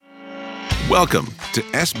Welcome to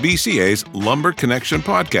SBCA's Lumber Connection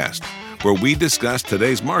podcast, where we discuss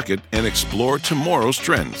today's market and explore tomorrow's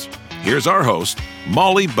trends. Here's our host,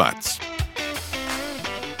 Molly Butts.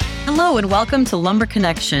 Hello and welcome to Lumber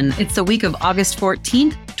Connection. It's the week of August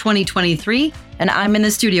 14th, 2023, and I'm in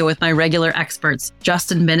the studio with my regular experts,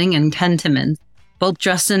 Justin Binning and Ken Timmins. Both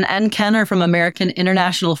Justin and Ken are from American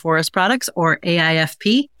International Forest Products, or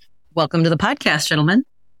AIFP. Welcome to the podcast, gentlemen.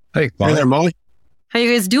 Hey there, Molly. How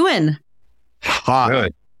you guys doing? Hot.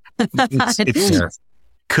 Good. It's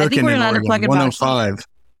cooking in Oregon, 105.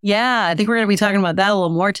 Yeah, I think we're going to be talking about that a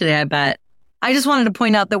little more today, I bet. I just wanted to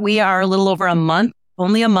point out that we are a little over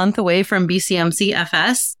only a month away from BCMC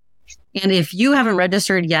FS. And if you haven't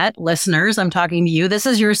registered yet, listeners, I'm talking to you, this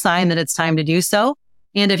is your sign that it's time to do so.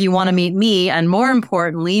 And if you want to meet me, and more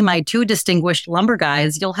importantly, my two distinguished lumber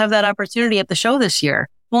guys, you'll have that opportunity at the show this year.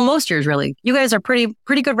 Well, most years, really. You guys are pretty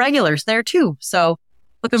good regulars there, too. So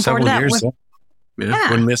looking forward to that.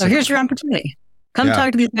 Yeah. So here's your opportunity. Come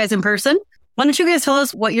talk to these guys in person. Why don't you guys tell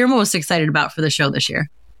us what you're most excited about for the show this year?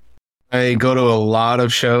 I go to a lot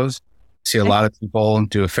of shows, see a lot of people,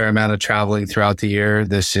 do a fair amount of traveling throughout the year.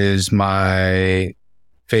 This is my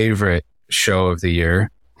favorite show of the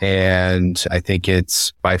year. And I think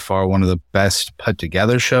it's by far one of the best put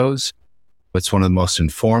together shows. It's one of the most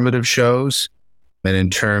informative shows. And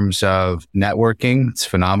in terms of networking, it's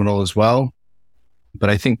phenomenal as well. But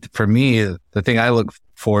I think for me, the thing I look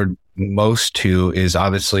forward most to is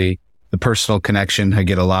obviously the personal connection. I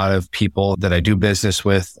get a lot of people that I do business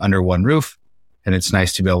with under one roof, and it's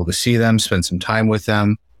nice to be able to see them, spend some time with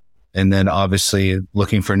them. And then obviously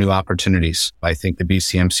looking for new opportunities. I think the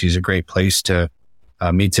BCMC is a great place to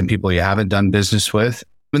meet some people you haven't done business with.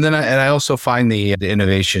 And then I also find the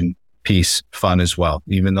innovation piece fun as well.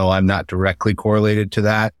 Even though I'm not directly correlated to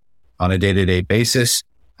that on a day-to-day basis,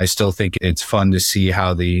 I still think it's fun to see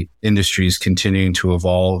how the industry is continuing to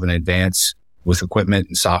evolve and advance with equipment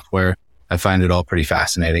and software. I find it all pretty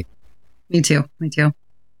fascinating. Me too. Ken?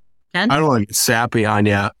 I don't want to get sappy on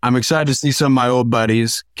you. I'm excited to see some of my old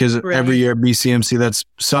buddies because every year at BCMC, that's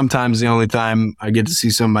sometimes the only time I get to see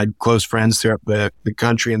some of my close friends throughout the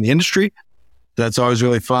country and the industry. That's always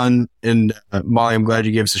really fun. And Molly, I'm glad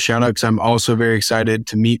you gave us a shout out because I'm also very excited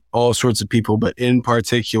to meet all sorts of people, but in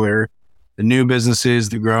particular, the new businesses,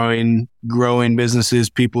 the growing businesses,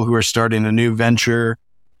 people who are starting a new venture,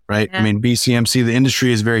 right? Yeah. I mean, BCMC, the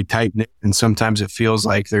industry is very tight-knit, and sometimes it feels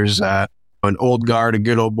like there's an old guard, a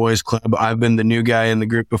good old boys club. I've been the new guy in the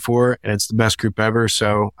group before, and it's the best group ever.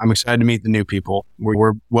 So I'm excited to meet the new people.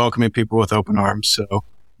 We're welcoming people with open arms. So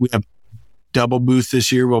we have double booth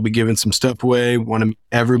this year. We'll be giving some stuff away. Want to meet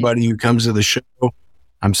everybody who comes to the show.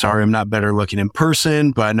 I'm sorry I'm not better looking in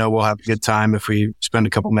person, but I know we'll have a good time if we spend a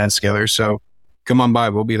couple minutes together. So come on by.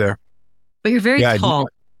 We'll be there. But you're very tall.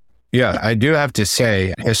 I do have to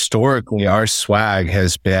say, historically, our swag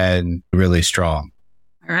has been really strong.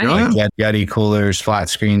 All right. Like Yeti coolers, flat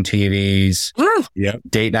screen TVs,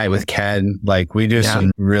 date night with Ken. Like we do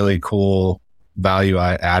some really cool value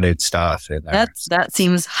added stuff in there. That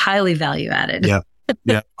seems highly value added. Yeah.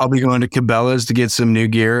 I'll be going to Cabela's to get some new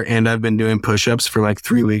gear, and I've been doing push-ups for like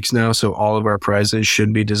 3 weeks now. So all of our prizes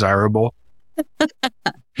should be desirable.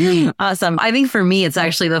 Awesome. I think for me, it's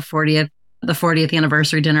actually the 40th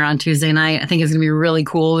anniversary dinner on Tuesday night. I think it's going to be really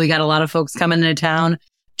cool. We got a lot of folks coming into town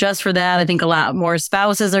just for that. I think a lot more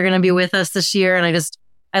spouses are going to be with us this year. And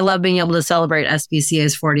I love being able to celebrate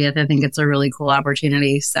SBCA's 40th. I think it's a really cool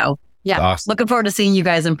opportunity. So awesome. Looking forward to seeing you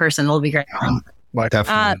guys in person. It'll be great.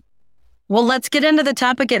 Definitely. Well, let's get into the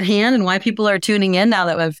topic at hand and why people are tuning in now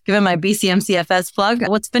that I've given my BCMC FS plug.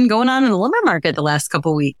 What's been going on in the lumber market the last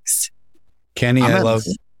couple of weeks? Kenny,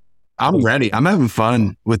 I'm ready. I'm having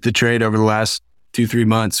fun with the trade over the last 2-3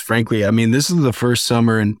 months. Frankly, I mean, this is the first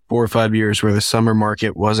summer in 4 or 5 years where the summer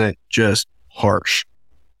market wasn't just harsh.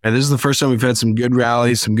 And this is the first time we've had some good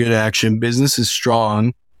rallies, some good action. Business is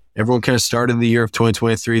strong. Everyone kind of started the year of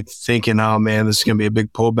 2023 thinking, oh man, this is going to be a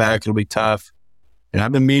big pullback. It'll be tough. And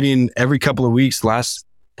I've been meeting every couple of weeks. Last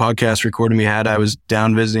podcast recording we had, I was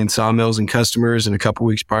down visiting sawmills and customers, and a couple of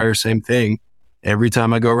weeks prior, same thing. Every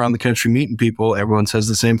time I go around the country meeting people, everyone says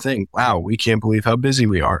the same thing. Wow, we can't believe how busy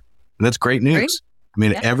we are. And that's great news. Great. I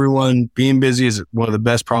mean, everyone being busy is one of the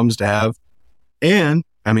best problems to have. And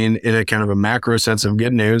I mean, in a kind of a macro sense of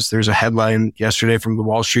good news, there's a headline yesterday from the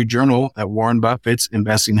Wall Street Journal that Warren Buffett's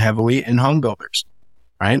investing heavily in home builders,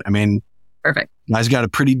 right? I mean, perfect. Guy's got a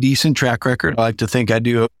pretty decent track record. I like to think I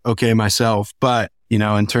do okay myself, but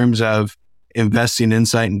in terms of investing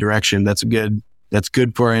insight and direction, that's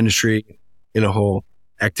good for our industry in a whole.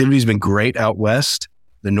 Activity's been great out west.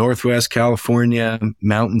 the Northwest, California,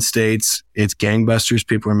 mountain states. It's gangbusters.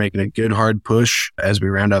 People are making a good hard push as we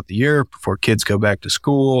round out the year before kids go back to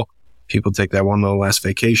school. People take that one little last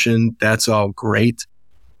vacation. That's all great.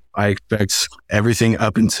 I expect everything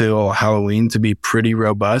up until Halloween to be pretty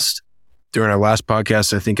robust. During our last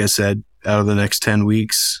podcast, I think I said out of the next 10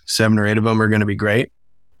 weeks, 7 or 8 of them are going to be great.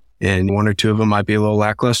 And 1 or 2 of them might be a little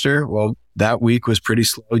lackluster. Well, that week was pretty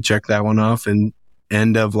slow. Check that one off. And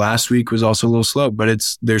end of last week was also a little slow, but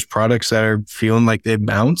there's products that are feeling like they've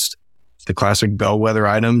bounced. The classic bellwether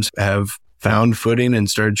items have found footing and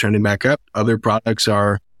started trending back up. Other products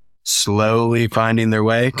are slowly finding their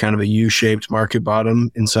way, kind of a U-shaped market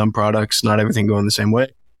bottom in some products, not everything going the same way.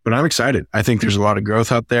 But I'm excited. I think there's a lot of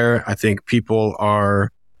growth out there. I think people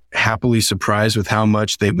are happily surprised with how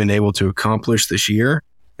much they've been able to accomplish this year.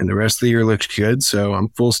 And the rest of the year looks good. So I'm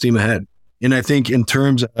full steam ahead. And I think in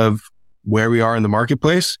terms of where we are in the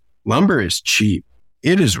marketplace, lumber is cheap.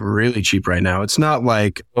 It is really cheap right now. It's not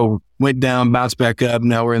like, oh, went down, bounced back up.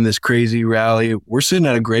 Now we're in this crazy rally. We're sitting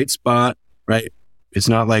at a great spot, right? It's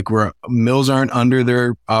not like mills aren't under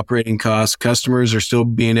their operating costs. Customers are still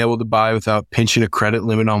being able to buy without pinching a credit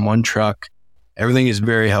limit on one truck. Everything is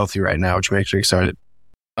very healthy right now, which makes me excited.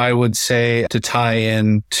 I would say to tie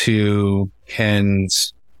in to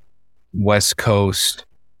Ken's West Coast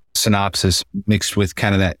synopsis mixed with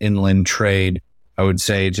kind of that inland trade, I would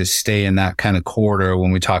say just stay in that kind of corridor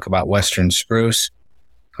when we talk about Western spruce.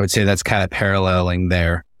 I would say that's kind of paralleling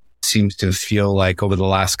there. Seems to feel like over the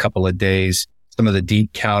last couple of days, some of the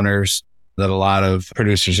deep counters that a lot of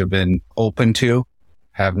producers have been open to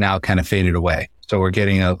have now kind of faded away. So we're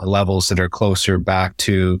getting levels that are closer back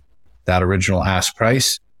to that original ask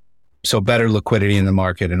price. So better liquidity in the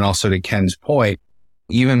market. And also to Ken's point,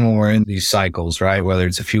 even when we're in these cycles, right, whether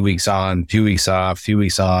it's a few weeks on, few weeks off, few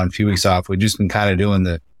weeks on, few weeks off, we've just been kind of doing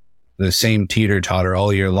the same teeter-totter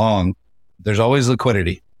all year long. There's always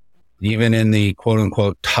liquidity, even in the quote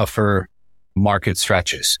unquote tougher market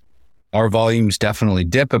stretches. Our volumes definitely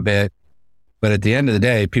dip a bit, but at the end of the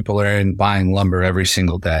day, people are buying lumber every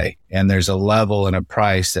single day. And there's a level and a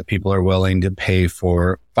price that people are willing to pay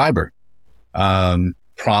for fiber.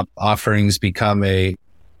 Prompt offerings become a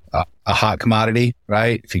hot commodity,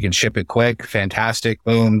 right? If you can ship it quick, fantastic.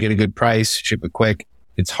 Boom, get a good price, ship it quick.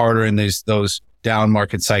 It's harder in those down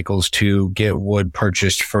market cycles to get wood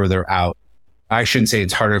purchased further out. I shouldn't say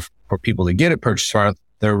it's harder for people to get it purchased far out.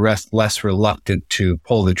 They're less reluctant to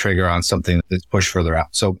pull the trigger on something that's pushed further out.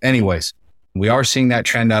 So anyways, we are seeing that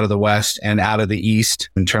trend out of the West and out of the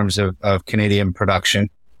East in terms of Canadian production.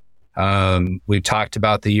 We've talked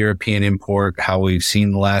about the European import, how we've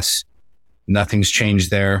seen less. Nothing's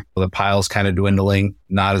changed there. The pile's kind of dwindling,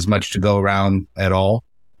 not as much to go around at all.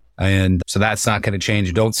 And so that's not going to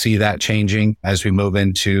change. Don't see that changing as we move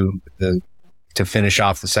into to finish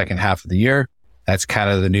off the second half of the year. That's kind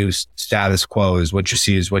of the new status quo, is what you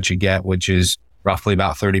see is what you get, which is roughly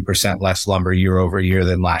about 30% less lumber year over year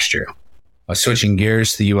than last year. Switching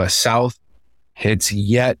gears to the U.S. South, it's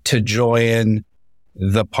yet to join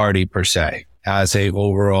the party per se as a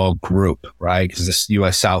overall group, right? Because this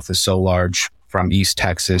U.S. South is so large from East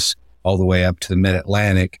Texas all the way up to the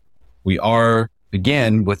Mid-Atlantic. We are,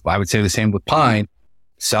 again, I would say the same with pine,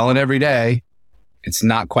 selling every day. It's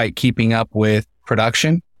not quite keeping up with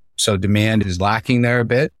production. So demand is lacking there a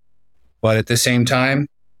bit, but at the same time,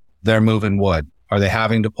 they're moving wood. Are they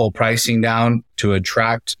having to pull pricing down to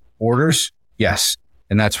attract orders? Yes.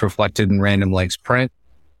 And that's reflected in Random Lengths print.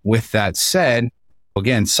 With that said,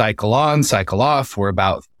 again, cycle on, cycle off. We're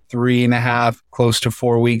about 3.5, close to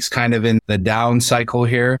 4 weeks kind of in the down cycle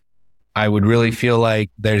here. I would really feel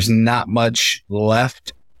like there's not much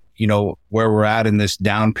left, where we're at in this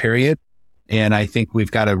down period. And I think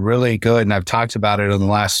we've got a really good, and I've talked about it on the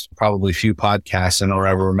last probably few podcasts. I don't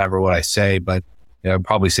ever remember what I say, but I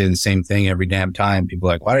probably say the same thing every damn time. People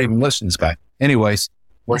are like, why do I even listen to this guy? Anyways,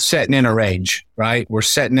 we're setting in a range, right? We're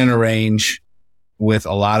setting in a range with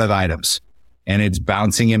a lot of items, and it's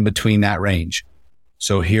bouncing in between that range.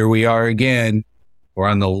 So here we are again. We're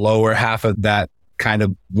on the lower half of that kind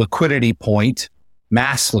of liquidity point.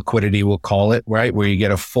 Mass liquidity, we'll call it, right? Where you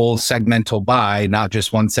get a full segmental buy, not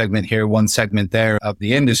just one segment here, one segment there of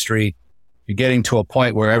the industry. You're getting to a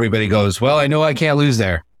point where everybody goes, well, I know I can't lose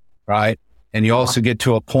there, right? And you also get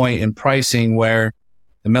to a point in pricing where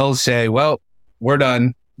the mills say, well, we're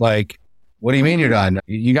done. Like, what do you mean you're done?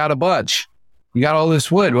 You got a bunch. You got all this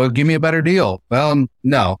wood. Well, give me a better deal. Well,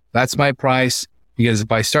 no, that's my price. Because if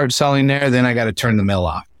I start selling there, then I got to turn the mill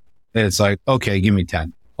off. And it's like, okay, give me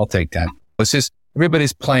 10. I'll take 10. It's just,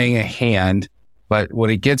 everybody's playing a hand, but when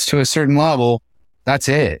it gets to a certain level, that's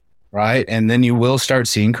it, right? And then you will start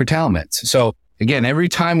seeing curtailments. So again, every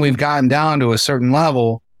time we've gotten down to a certain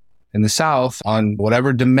level in the South on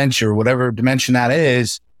whatever dimension that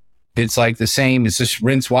is, it's like the same. It's just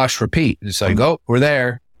rinse, wash, repeat. It's like, oh, we're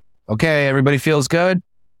there. Okay, everybody feels good.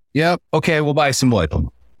 Yep. Okay, we'll buy some wood. And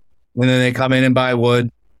then they come in and buy wood.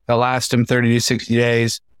 They'll last them 30 to 60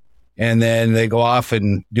 days. And then they go off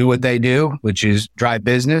and do what they do, which is drive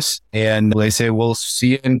business. And they say, we'll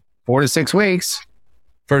see you in 4 to 6 weeks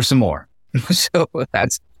for some more. So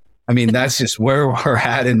that's just where we're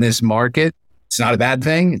at in this market. It's not a bad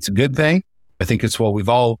thing. It's a good thing. I think it's what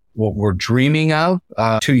we're dreaming of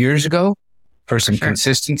 2 years ago for some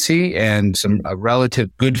consistency and some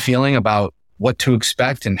relative good feeling about what to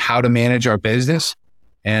expect and how to manage our business.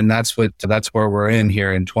 And that's where we're in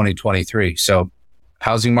here in 2023. So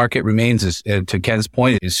housing market remains, to Ken's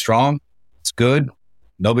point, is strong. It's good.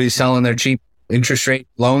 Nobody's selling their cheap interest rate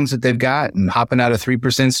loans that they've got and hopping out of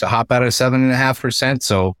 3% to hop out of 7.5%.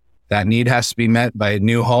 So that need has to be met by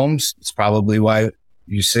new homes. It's probably why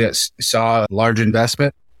you saw a large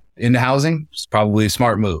investment into housing. It's probably a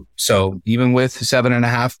smart move. So even with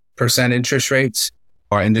 7.5% interest rates,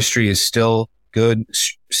 our industry is still good,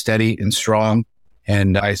 steady, and strong.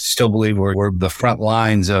 And I still believe we're the front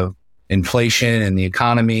lines of inflation and the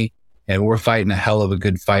economy, and we're fighting a hell of a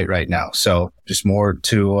good fight right now. So just more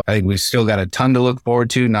to, I think we still got a ton to look forward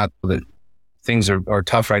to. Not that things are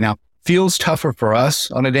tough right now. Feels tougher for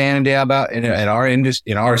us on a day in and day out in our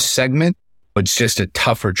industry, in our segment. It's just a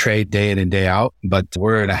tougher trade day in and day out, but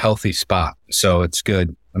we're in a healthy spot. So it's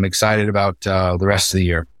good. I'm excited about the rest of the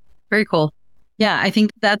year. Very cool. Yeah, I think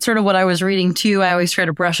that's sort of what I was reading too. I always try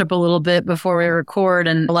to brush up a little bit before we record.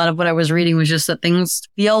 And a lot of what I was reading was just that things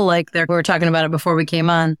feel like we were talking about it before we came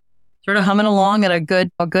on, sort of humming along at a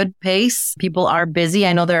good pace. People are busy.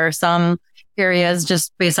 I know there are some areas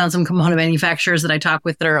just based on some component manufacturers that I talk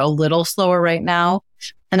with that are a little slower right now.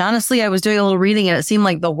 And honestly, I was doing a little reading and it seemed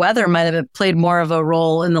like the weather might have played more of a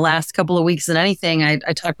role in the last couple of weeks than anything. I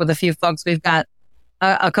talked with a few folks. We've got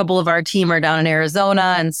a couple of our team are down in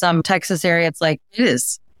Arizona and some Texas area. It's like,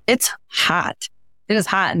 it's hot. It is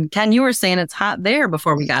hot. And Ken, you were saying it's hot there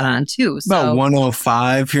before we got on too. So, about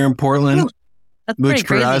 105 here in Portland, which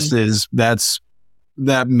for us is,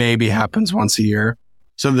 that maybe happens once a year.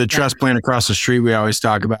 So the truss plant across the street, we always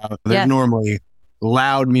talk about, there's normally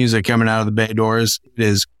loud music coming out of the bay doors. It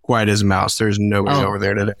is quiet as a mouse. There's nobody over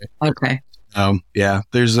there today. Okay. Yeah,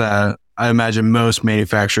 there's I imagine most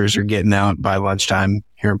manufacturers are getting out by lunchtime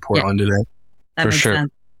here in Portland today. That makes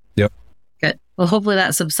sense. Yep. Good. Well, hopefully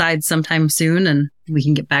that subsides sometime soon and we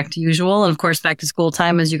can get back to usual. And of course, back to school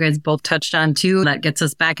time, as you guys both touched on too, that gets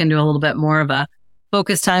us back into a little bit more of a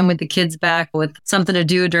focus time with the kids back with something to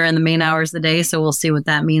do during the main hours of the day. So we'll see what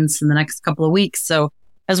that means in the next couple of weeks. So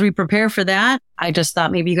as we prepare for that, I just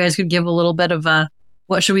thought maybe you guys could give a little bit of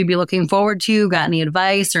what should we be looking forward to? Got any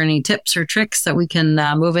advice or any tips or tricks that we can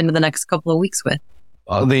move into the next couple of weeks with?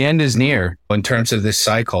 Well, the end is near in terms of this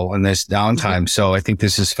cycle and this downtime. So I think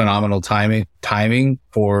this is phenomenal timing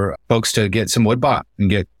for folks to get some wood bought and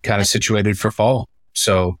get kind of situated for fall.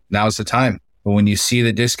 So now's the time. But when you see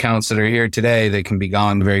the discounts that are here today, they can be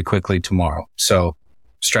gone very quickly tomorrow. So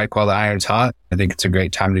strike while the iron's hot. I think it's a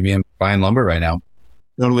great time to be buying lumber right now.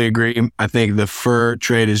 Totally agree. I think the fir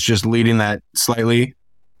trade is just leading that slightly.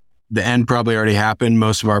 The end probably already happened.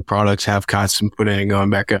 Most of our products have caught some putting and going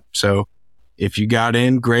back up. So if you got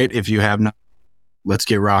in, great. If you have not, let's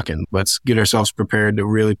get rocking. Let's get ourselves prepared to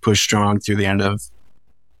really push strong through the end of,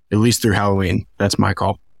 at least through Halloween. That's my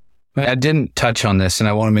call. I didn't touch on this, and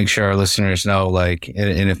I want to make sure our listeners know, and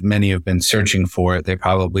if many have been searching for it, they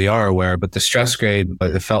probably are aware, but the stress grade,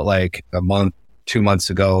 it felt like a month, 2 months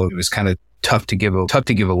ago, it was kind of tough to give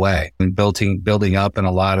away and building up in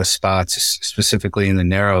a lot of spots, specifically in the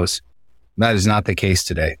narrows. That is not the case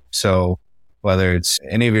today. So whether it's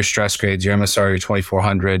any of your stress grades, your MSR, your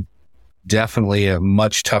 2400, definitely a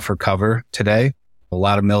much tougher cover today. A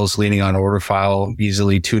lot of mills leaning on order file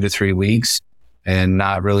easily 2 to 3 weeks and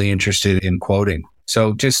not really interested in quoting.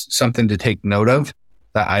 So just something to take note of.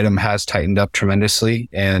 That item has tightened up tremendously.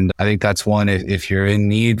 And I think that's one, if you're in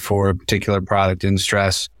need for a particular product in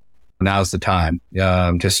stress, now's the time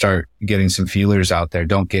to start getting some feelers out there.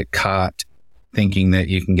 Don't get caught thinking that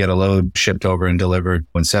you can get a load shipped over and delivered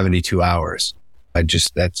in 72 hours.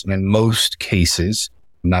 That's in most cases,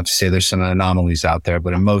 not to say there's some anomalies out there,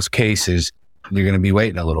 but in most cases, you're going to be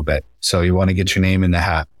waiting a little bit. So you want to get your name in the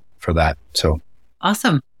hat for that. So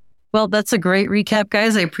awesome. Well, that's a great recap,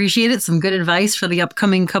 guys. I appreciate it. Some good advice for the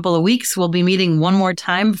upcoming couple of weeks. We'll be meeting one more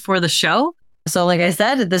time before the show. So like I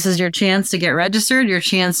said, this is your chance to get registered, your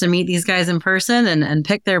chance to meet these guys in person and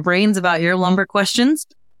pick their brains about your lumber questions.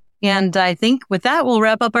 And I think with that, we'll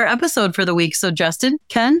wrap up our episode for the week. So Justin,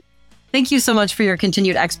 Ken, thank you so much for your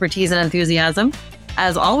continued expertise and enthusiasm.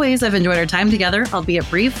 As always, I've enjoyed our time together, albeit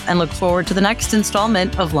brief, and look forward to the next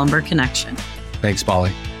installment of Lumber Connection. Thanks,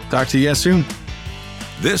 Molly. Talk to you guys soon.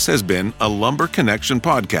 This has been a Lumber Connection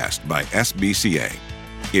podcast by SBCA.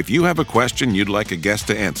 If you have a question you'd like a guest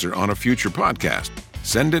to answer on a future podcast,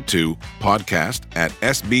 send it to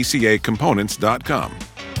podcast@sbcacomponents.com.